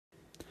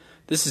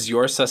This is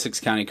your Sussex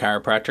County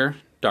chiropractor,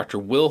 Dr.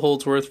 Will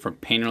Holdsworth from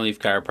Pain Relief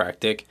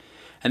Chiropractic,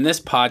 and this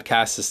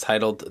podcast is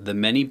titled The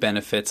Many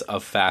Benefits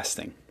of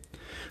Fasting.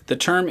 The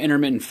term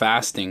intermittent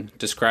fasting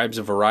describes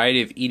a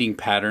variety of eating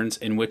patterns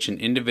in which an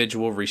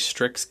individual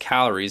restricts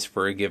calories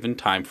for a given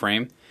time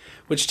frame,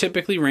 which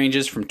typically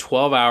ranges from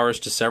 12 hours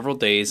to several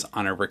days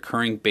on a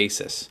recurring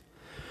basis.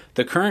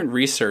 The current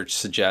research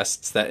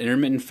suggests that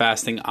intermittent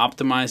fasting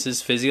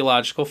optimizes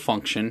physiological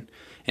function,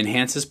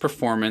 enhances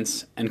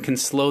performance, and can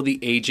slow the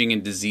aging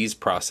and disease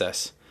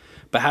process.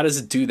 But how does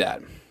it do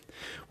that?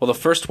 Well, the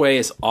first way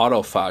is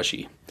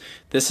autophagy.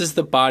 This is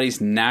the body's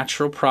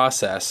natural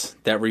process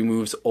that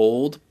removes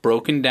old,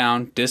 broken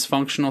down,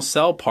 dysfunctional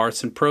cell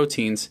parts and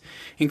proteins,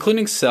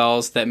 including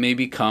cells that may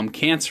become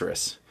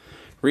cancerous.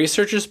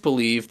 Researchers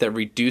believe that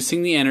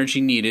reducing the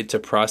energy needed to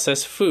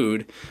process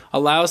food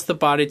allows the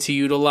body to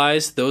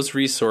utilize those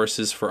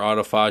resources for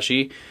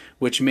autophagy,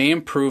 which may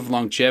improve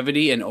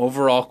longevity and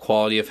overall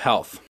quality of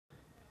health.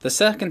 The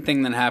second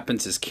thing that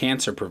happens is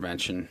cancer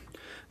prevention.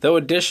 Though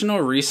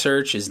additional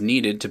research is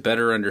needed to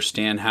better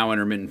understand how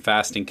intermittent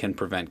fasting can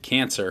prevent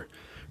cancer,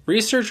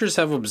 researchers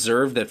have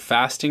observed that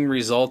fasting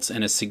results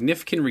in a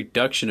significant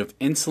reduction of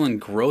insulin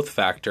growth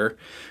factor,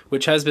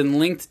 which has been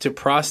linked to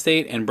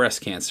prostate and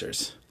breast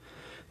cancers.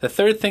 The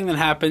third thing that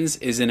happens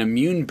is an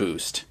immune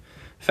boost.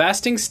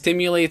 Fasting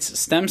stimulates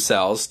stem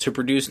cells to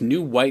produce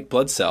new white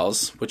blood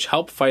cells, which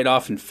help fight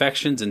off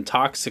infections and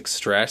toxic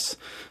stress,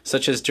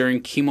 such as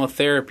during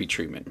chemotherapy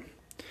treatment.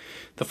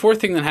 The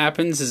fourth thing that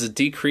happens is a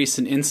decrease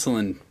in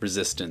insulin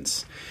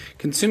resistance.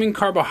 Consuming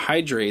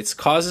carbohydrates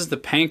causes the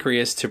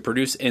pancreas to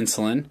produce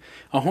insulin,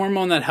 a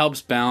hormone that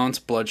helps balance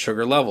blood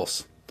sugar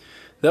levels.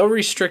 Though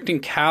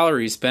restricting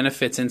calories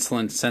benefits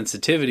insulin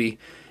sensitivity,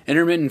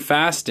 intermittent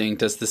fasting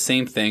does the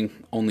same thing,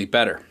 only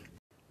better.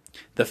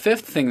 The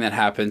fifth thing that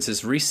happens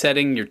is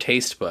resetting your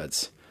taste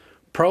buds.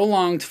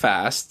 Prolonged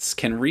fasts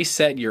can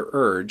reset your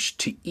urge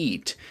to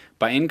eat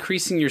by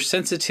increasing your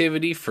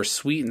sensitivity for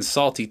sweet and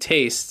salty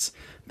tastes,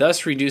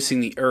 thus reducing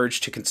the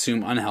urge to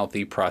consume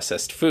unhealthy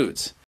processed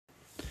foods.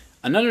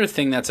 Another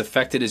thing that's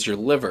affected is your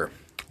liver.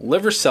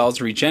 Liver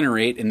cells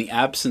regenerate in the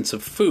absence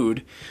of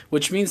food,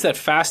 which means that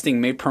fasting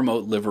may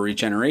promote liver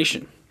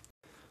regeneration.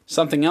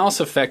 Something else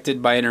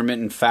affected by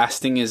intermittent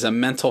fasting is a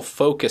mental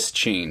focus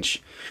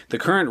change. The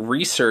current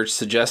research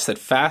suggests that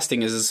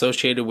fasting is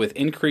associated with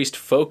increased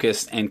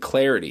focus and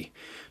clarity.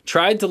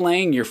 Try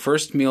delaying your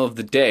first meal of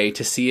the day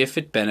to see if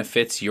it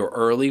benefits your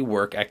early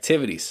work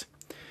activities.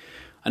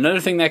 Another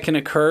thing that can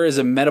occur is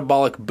a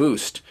metabolic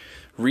boost.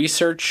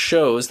 Research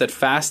shows that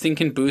fasting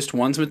can boost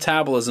one's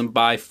metabolism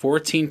by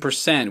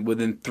 14%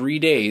 within 3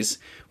 days,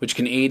 which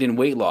can aid in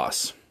weight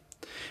loss.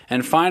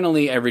 And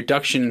finally, a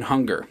reduction in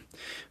hunger.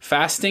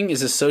 Fasting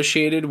is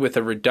associated with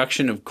a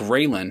reduction of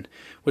ghrelin,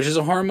 which is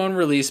a hormone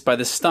released by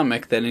the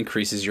stomach that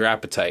increases your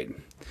appetite.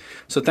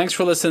 So thanks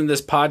for listening to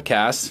this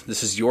podcast.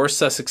 This is your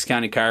Sussex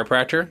County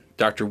chiropractor,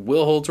 Dr.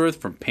 Will Holdsworth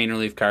from Pain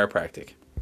Relief Chiropractic.